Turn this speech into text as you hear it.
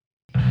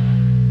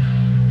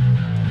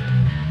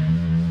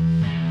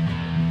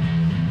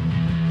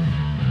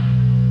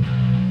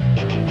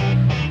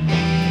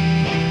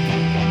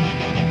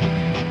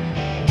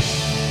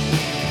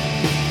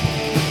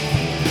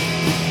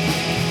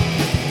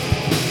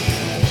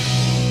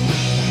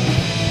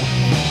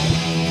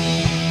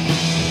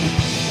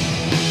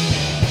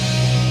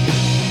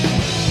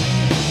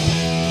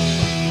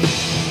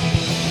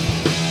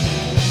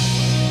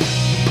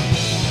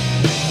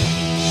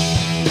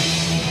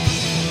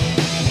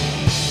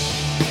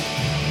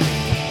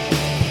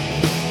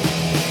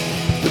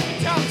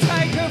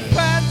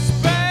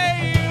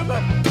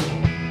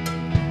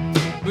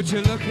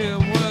You're looking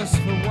worse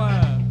for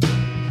wear.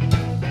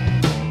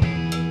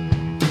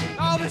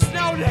 Oh, there's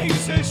no need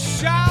to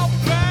shout,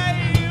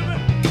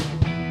 babe,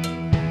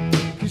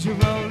 'cause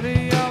you're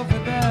only over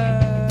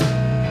there.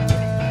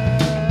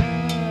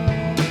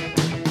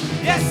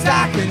 Yes,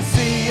 I can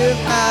see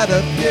you've had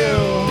a few.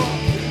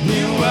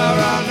 You were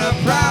on the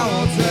prowl